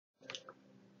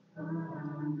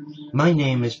My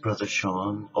name is Brother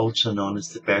Sean, also known as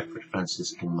the Barefoot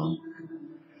Franciscan Monk.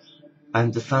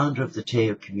 I'm the founder of the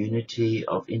Teo community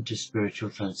of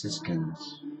interspiritual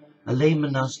Franciscans, a lay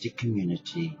monastic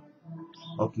community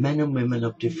of men and women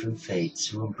of different faiths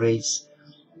who embrace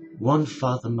one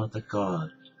Father, Mother,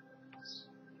 God.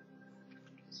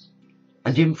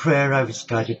 And in prayer I was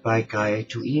guided by Gaia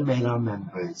to email our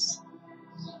members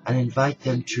and invite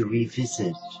them to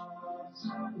revisit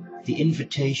the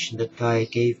invitation that Gaia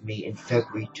gave me in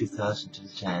February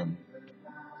 2010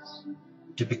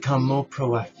 to become more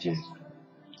proactive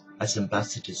as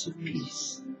ambassadors of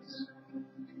peace.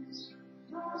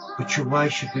 But why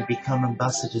should we become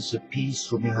ambassadors of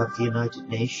peace when we have the United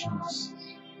Nations?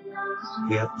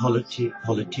 We have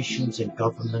politicians and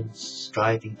governments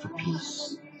striving for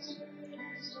peace.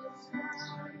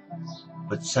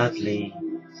 But sadly,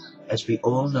 as we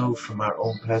all know from our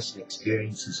own personal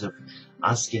experiences of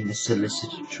asking the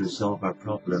solicitor to resolve our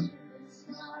problem,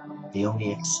 they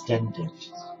only extend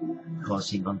it,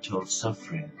 causing untold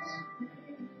suffering.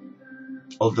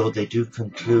 Although they do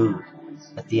conclude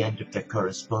at the end of their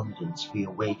correspondence, "We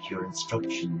await your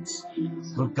instructions."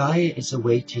 Well, Gaia is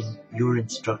awaiting your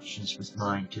instructions with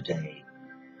mine today.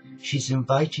 She's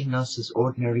inviting us as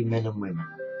ordinary men and women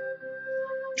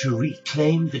to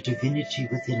reclaim the divinity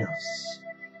within us.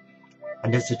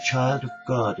 And as a child of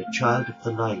God, a child of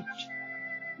the light,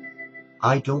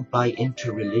 I don't buy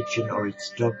into religion or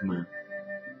its dogma,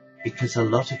 because a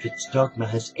lot of its dogma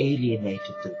has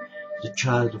alienated the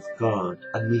child of God,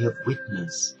 and we have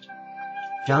witnessed,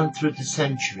 down through the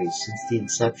centuries since the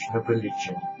inception of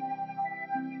religion,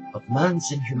 of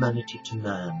man's inhumanity to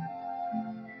man.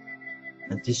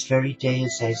 And this very day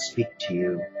as I speak to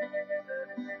you,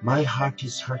 my heart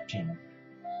is hurting,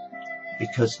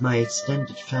 because my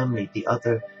extended family, the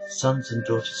other sons and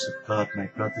daughters of God, my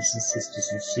brothers and sisters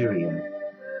in Syria,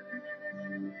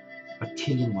 are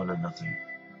killing one another.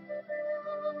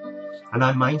 And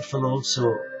I'm mindful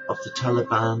also of the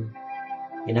Taliban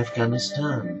in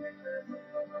Afghanistan,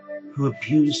 who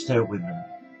abuse their women,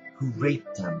 who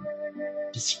rape them,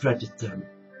 discredit them,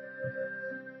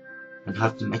 and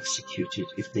have them executed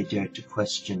if they dare to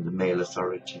question the male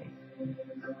authority.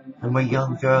 And where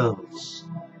young girls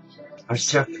are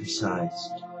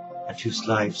circumcised and whose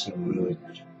lives are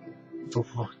ruined. For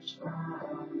what?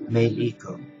 Male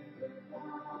ego.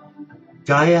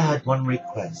 Gaia had one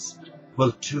request,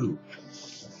 well, two: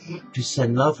 to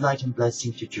send love, light and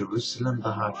blessing to Jerusalem,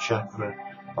 the heart chakra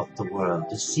of the world,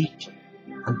 the seat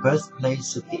and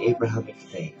birthplace of the Abrahamic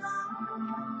faith.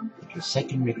 And her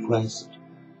second request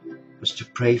was to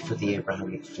pray for the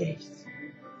Abrahamic faith,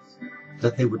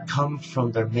 that they would come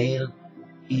from their male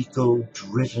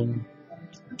ego-driven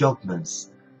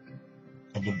dogmas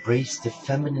and embrace the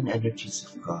feminine energies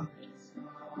of God.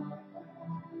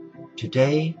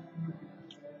 Today,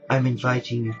 I'm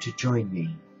inviting you to join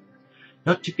me,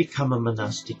 not to become a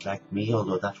monastic like me,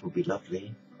 although that will be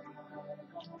lovely,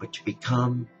 but to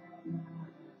become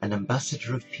an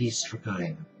ambassador of peace for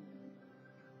Gaia,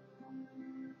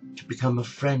 to become a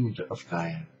friend of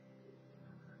Gaia.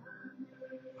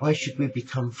 Why should we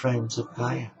become friends of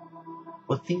Gaia?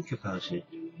 Well, think about it.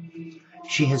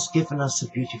 She has given us a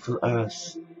beautiful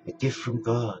earth, a gift from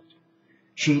God.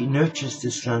 She nurtures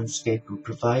this landscape and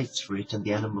provides for it and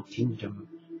the animal kingdom,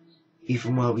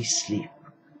 even while we sleep.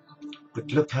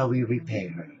 But look how we repay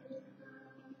her.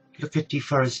 Look at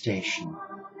deforestation,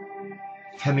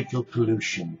 chemical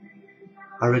pollution,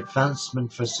 our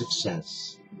advancement for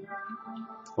success.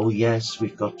 Oh yes,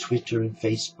 we've got Twitter and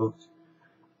Facebook,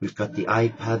 we've got the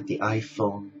iPad, the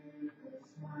iPhone,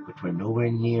 but we're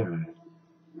nowhere nearer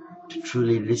to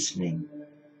truly listening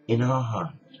in our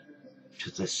heart to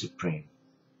the Supreme.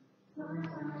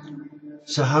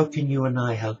 So how can you and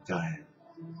I help Gaia?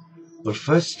 Well,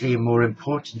 firstly and more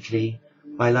importantly,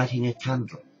 by lighting a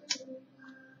candle.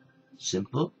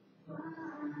 Simple.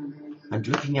 And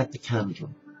looking at the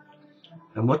candle.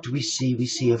 And what do we see? We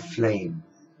see a flame.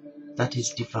 That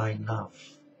is divine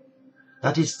love.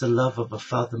 That is the love of a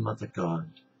Father, Mother, God,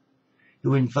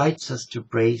 who invites us to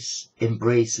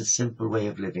embrace a simple way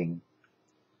of living.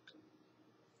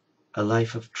 A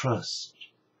life of trust.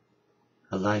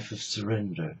 A life of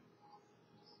surrender.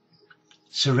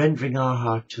 Surrendering our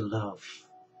heart to love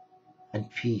and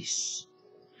peace.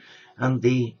 And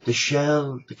the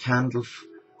shell, the candle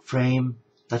frame,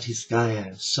 that is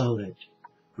Gaia, solid,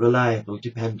 reliable,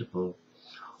 dependable,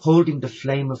 holding the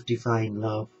flame of divine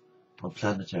love on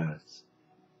planet Earth.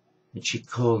 And she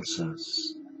calls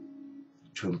us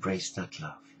to embrace that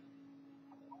love.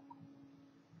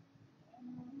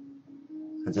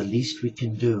 And the least we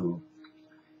can do,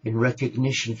 in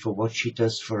recognition for what she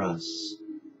does for us,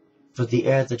 for the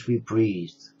air that we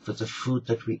breathe, for the food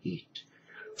that we eat,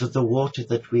 for the water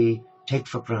that we take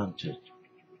for granted.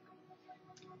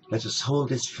 Let us hold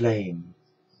this flame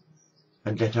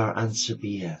and let our answer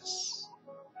be yes.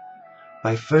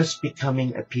 By first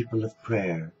becoming a people of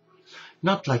prayer,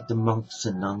 not like the monks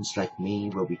and nuns like me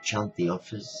where we chant the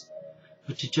office,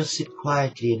 but to just sit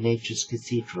quietly in nature's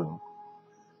cathedral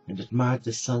and admire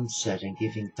the sunset and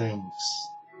giving thanks,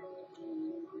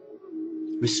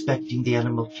 respecting the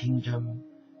animal kingdom,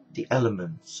 the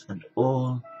elements, and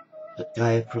all that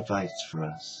Gaia provides for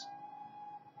us.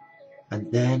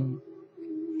 And then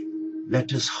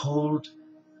let us hold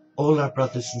all our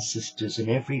brothers and sisters in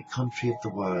every country of the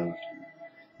world,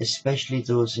 especially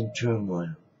those in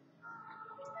turmoil,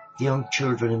 the young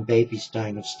children and babies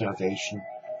dying of starvation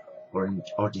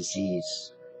or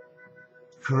disease,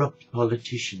 corrupt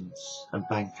politicians and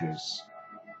bankers,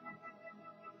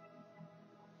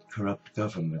 corrupt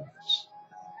governments.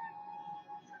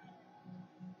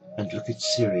 And look at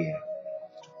Syria,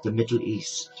 the Middle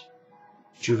East,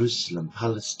 Jerusalem,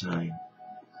 Palestine,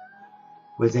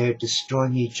 where they're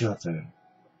destroying each other.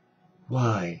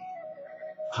 Why?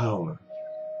 Power.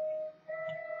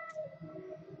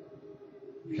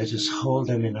 Let us hold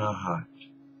them in our heart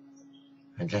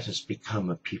and let us become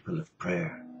a people of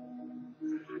prayer.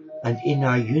 And in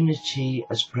our unity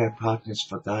as prayer partners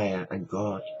for Gaia and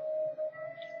God,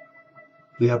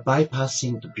 we are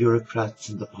bypassing the bureaucrats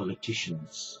and the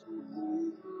politicians.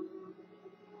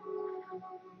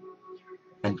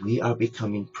 And we are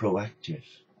becoming proactive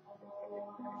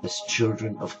as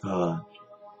children of God,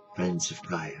 friends of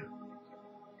Gaia.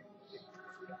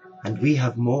 And we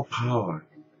have more power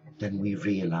than we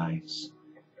realize,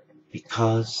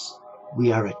 because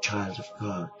we are a child of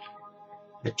God,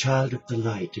 a child of the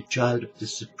light, a child of the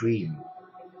Supreme.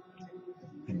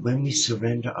 And when we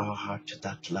surrender our heart to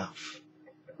that love,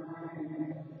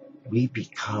 we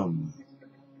become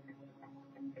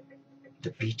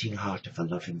the beating heart of a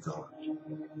loving God.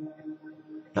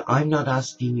 Now, I'm not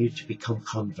asking you to become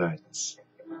converts.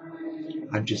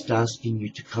 I'm just asking you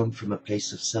to come from a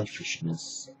place of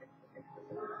selfishness,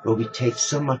 where we take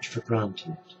so much for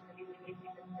granted,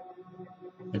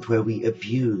 and where we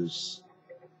abuse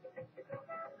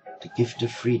the gift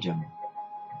of freedom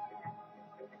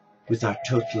with our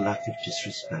total lack of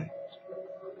disrespect.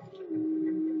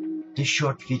 This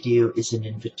short video is an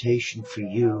invitation for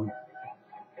you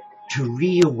to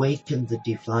reawaken the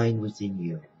divine within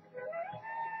you,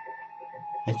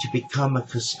 and to become a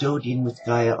custodian with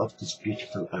Gaia of this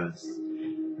beautiful earth,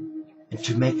 and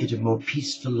to make it a more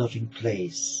peaceful, loving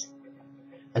place.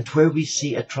 And where we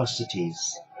see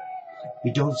atrocities,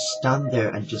 we don't stand there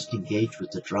and just engage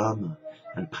with the drama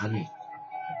and panic.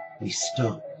 We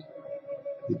stop,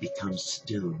 we become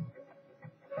still,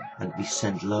 and we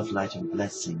send love, light and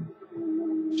blessing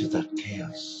to that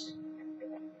chaos.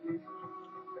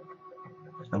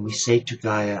 And we say to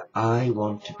Gaia, I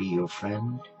want to be your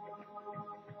friend,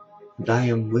 and I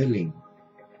am willing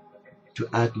to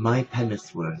add my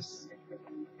penneth worth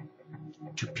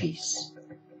to peace.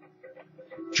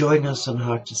 Join us on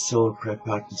Heart to Soul Prayer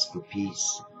Partners for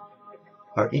Peace,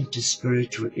 our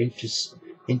international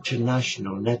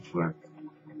network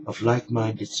of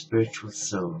like-minded spiritual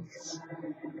souls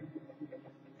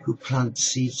who plant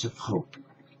seeds of hope,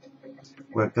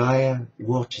 where Gaia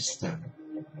waters them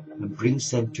and brings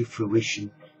them to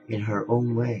fruition in her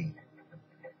own way,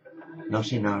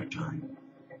 not in our time.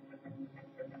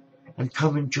 And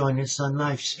come and join us on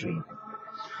live stream,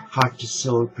 Heart to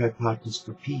Soul Prayer Partners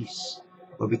for Peace,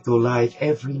 where we go live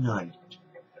every night,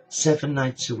 7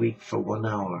 nights a week for 1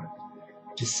 hour,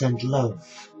 to send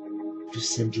love, to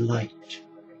send light,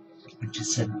 and to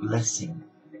send blessing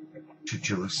to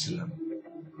Jerusalem,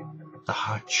 the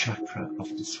heart chakra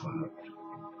of this world.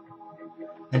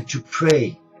 And to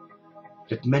pray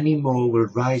that many more will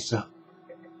rise up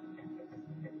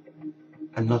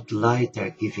and not lie there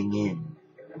giving in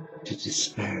to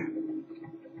despair.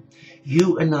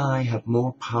 You and I have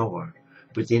more power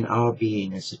within our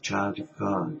being as a child of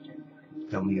God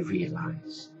than we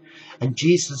realize. And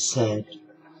Jesus said,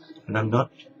 and I'm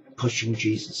not pushing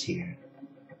Jesus here,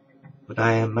 but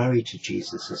I am married to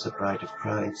Jesus as a bride of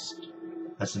Christ,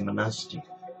 as a monastic.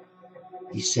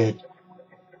 He said,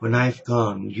 when I've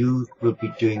gone, you will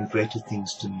be doing greater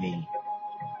things than me.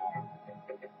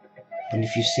 And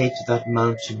if you say to that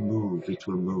mountain, move, it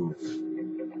will move.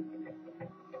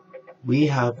 We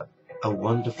have a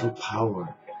wonderful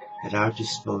power at our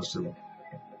disposal,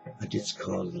 and it's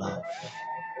called love.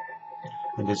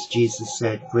 And as Jesus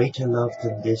said, greater love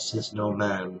than this has no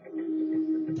man,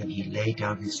 than he laid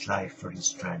down his life for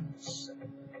his friends.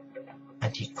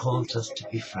 And he calls us to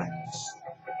be friends,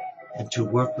 and to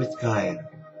work with Gaia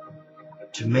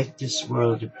to make this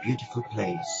world a beautiful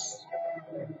place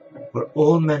where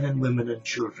all men and women and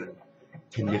children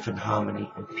can live in harmony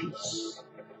and peace.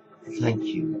 Thank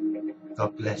you.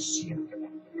 God bless you.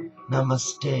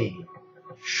 Namaste.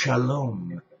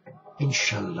 Shalom.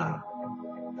 Inshallah.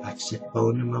 Pax et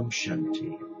bonum Om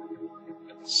Shanti.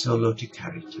 Solo te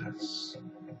Caritas.